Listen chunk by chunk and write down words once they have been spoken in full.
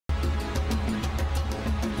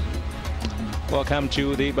Welcome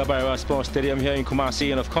to the Babara Sports Stadium here in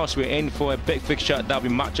Kumasi, and of course we're in for a big fixture. That'll be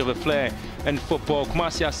much of a flair in football.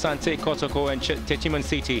 Kumasi Asante, Kotoko and Techiman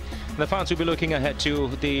City. The fans will be looking ahead to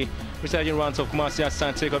the resurging runs of Kumasi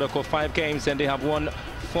Asante Kotoko. 5 games, and they have won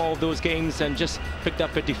 4 of those games and just picked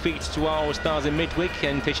up a defeat to our Stars in midweek,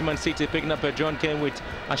 and Techiman City picking up a drawn game with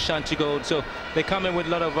Ashanti Gold. So they come in with a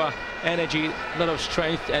lot of energy, a lot of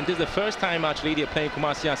strength, and this is the first time actually they're playing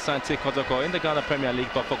Kumasi Asante Kotoko in the Ghana Premier League.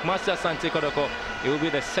 But for Kumasi Asante Kotoko, it will be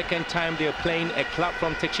the second time they're playing a club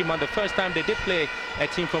from Techiman. The first time they did play a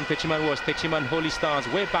team from Techiman was Techiman Holy Stars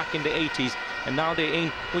way back in the 80s, and now they're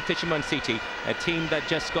in with Techiman City, a team that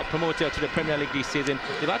just got promoted to the Premier League this season.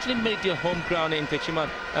 They've actually made their home ground in Techiman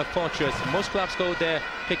a fortress. Most clubs go there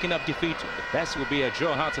picking up defeat. The best will be a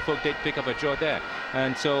draw. Hearts of Oak did pick up a draw there,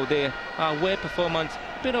 and so they are aware performance,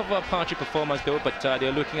 bit of a patchy performance though, but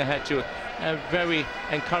they're looking ahead to a very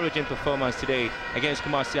encouraging performance today against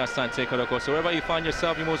Kumasi Asante Kotoko. So wherever you find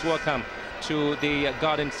yourself, you're most welcome to the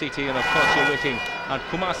Garden City, and of course you're looking at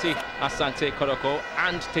Kumasi Asante Kotoko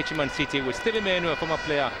and Techiman City with Stephen Menu, a former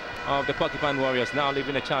player of the Porcupine Warriors, now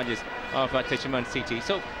leaving the charges of Techiman City.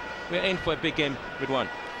 So we're in for a big game with one.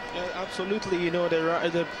 Yeah, absolutely. You know,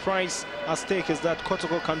 the price at stake is that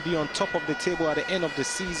Kotoko can be on top of the table at the end of the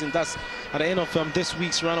season. That's at the end of this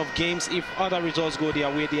week's round of games. If other results go their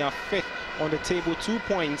way, they are 5th on the table, 2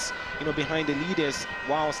 points, you know, behind the leaders,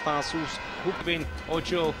 Wild Stars, who've been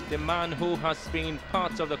Ojo, the man who has been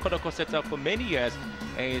part of the Kotoko setup for many years,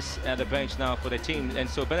 is at the bench now for the team. And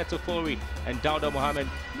so Bennett, Ofori and Dauda Mohammed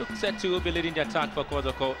look set to be leading the attack for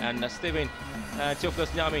Kotoko, and Stephen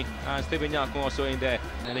Theophilus Nyami and Stephen Nyako also in there.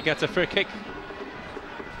 And he gets a free kick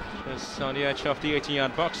just on the edge of the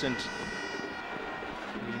 18-yard box, and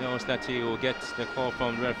he knows that he will get the call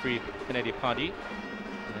from referee Kennedy Paddy.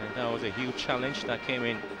 And that was a huge challenge that came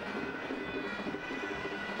in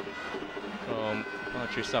from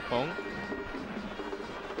Archie Sapong.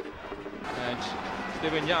 And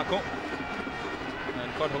Stephen Nyako,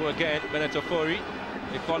 and Kotoko again, Bennett Ofori.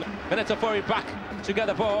 They call it Bennett Ofori back to get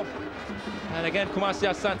the ball. And again, Kumasi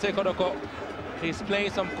Asante Kotoko is playing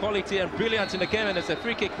some quality and brilliance in the game, and it's a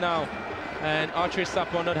free kick now. And Archie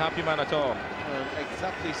Sapong not happy man at all.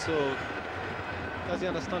 Exactly so. Does he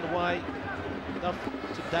understand why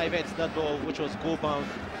to divert that ball, which was goal bound?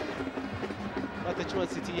 But the Techiman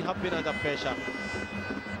City have been under pressure.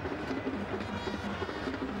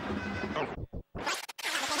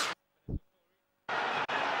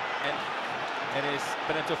 And it is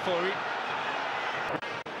Bennett Ofori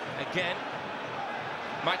again.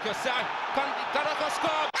 Michael Sai, Kotoko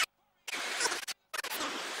score!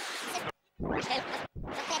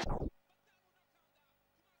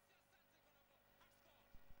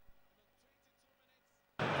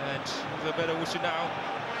 And the better Wushu now.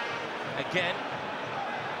 Again.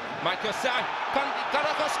 Michael Sai,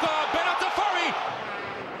 Kotoko score! Bennett Ofori!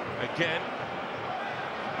 Again.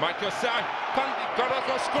 Michael Sai,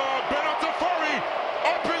 Kotoko score! Bennett Ofori!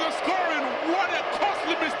 Open the scoring! What a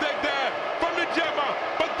costly mistake there from the Gemma,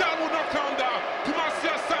 but that will not count down. Kumasi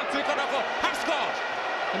Asante Kotoko have scored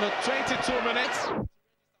in the 22 minutes.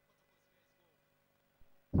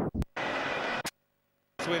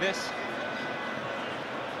 With this.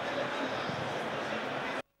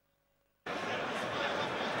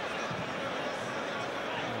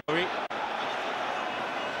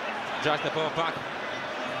 Drags the ball back.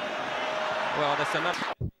 Well, there's another.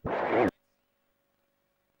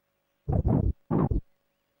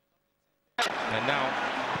 And now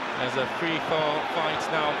there's a free-fall fight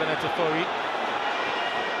now. Bennett Ofori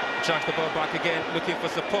drags the ball back again, looking for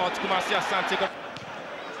support. Kumasi Asante.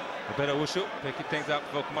 Better Wushu picking things up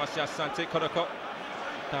for Kumasi Asante Kotoko.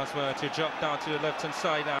 Transfer to drop down to the left-hand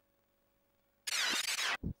side now.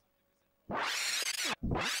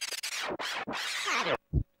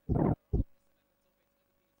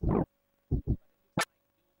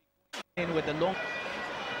 In with the long.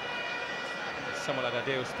 Someone like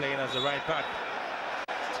that was playing as a right back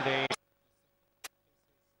today.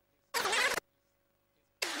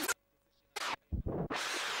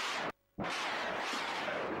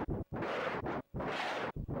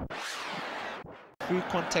 Free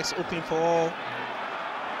context open for all.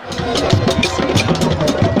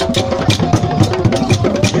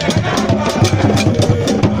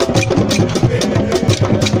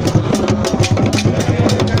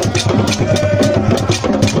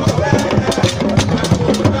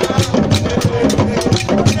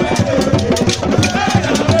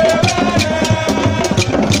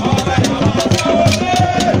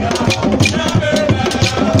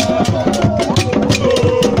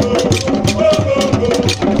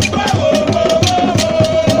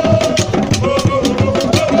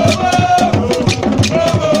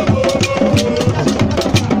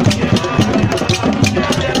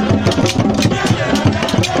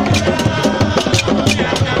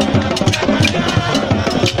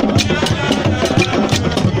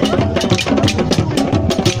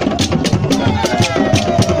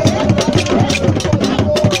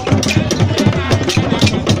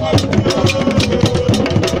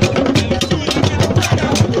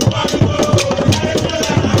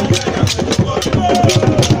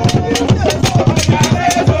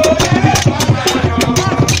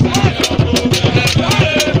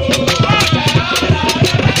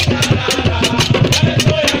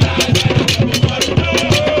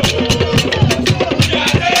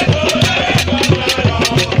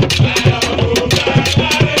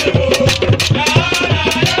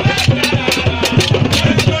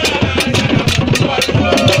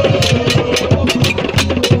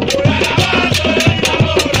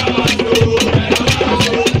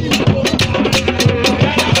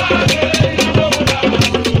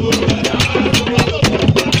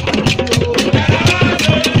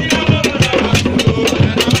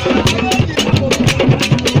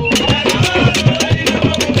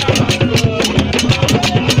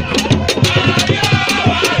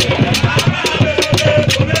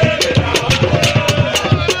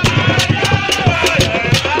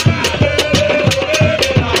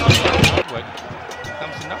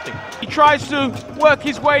 nothing. He tries to work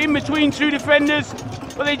his way in between two defenders,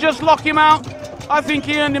 but they just lock him out. I think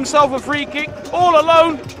he earned himself a free kick all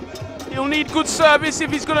alone. He'll need good service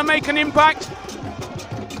if he's going to make an impact.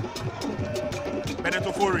 Bennett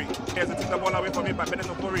Ofori hesitates the ball away from him, but Bennett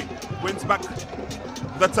Ofori wins back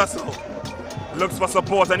the tussle. Looks for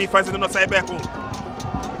support and he finds it on the side back.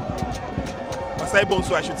 Side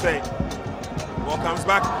Bonso, I should say. Ball comes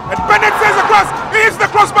back and Bennett says across. He hits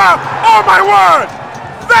the crossbar. Oh my word!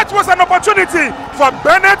 That was an opportunity for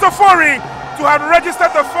Bennett Ofori to have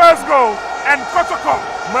registered the first goal, and Kotoko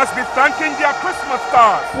must be thanking their Christmas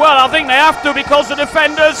stars. Well, I think they have to, because the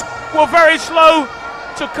defenders were very slow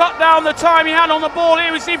to cut down the time he had on the ball.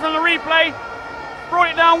 Here we see from the replay.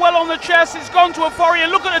 Brought it down well on the chest. It's gone to Ofori,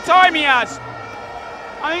 and look at the time he has.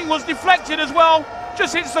 I think it was deflected as well.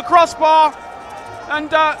 Just hits the crossbar.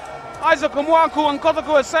 And Isaac Omwaku and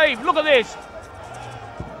Kotoko are saved. Look at this.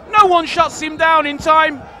 No one shuts him down in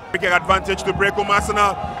time. Big advantage to break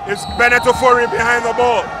Arsenal. It's Bennett Ofori behind the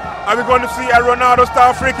ball. Are we going to see a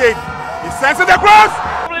Ronaldo-style free kick? He sends it across.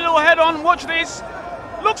 A little head on. Watch this.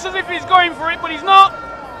 Looks as if he's going for it, but he's not.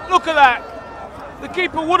 Look at that. The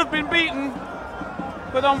keeper would have been beaten,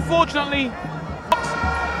 but unfortunately,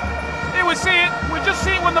 here we see it. We just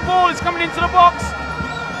see it when the ball is coming into the box.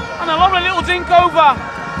 And a lovely little dink over.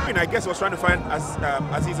 I guess he was trying to find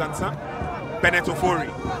Aziz Ansah. Bennett Ofori.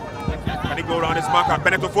 Can he go around his marker?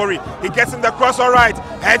 Bennett Ofori. He gets in the cross, all right.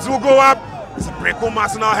 Heads will go up. It's a break home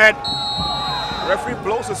Arsenal head. Referee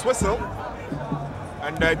blows his whistle.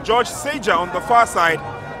 And George Sager on the far side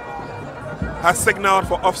has signaled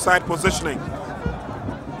for offside positioning.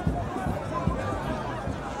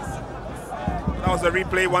 That was the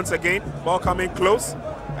replay once again. Ball coming close.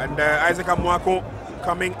 And Isaac Omwaku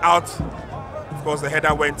coming out. Of course, the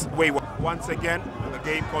header went wayward once again, and the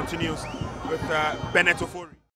game continues with Bennett Ofori.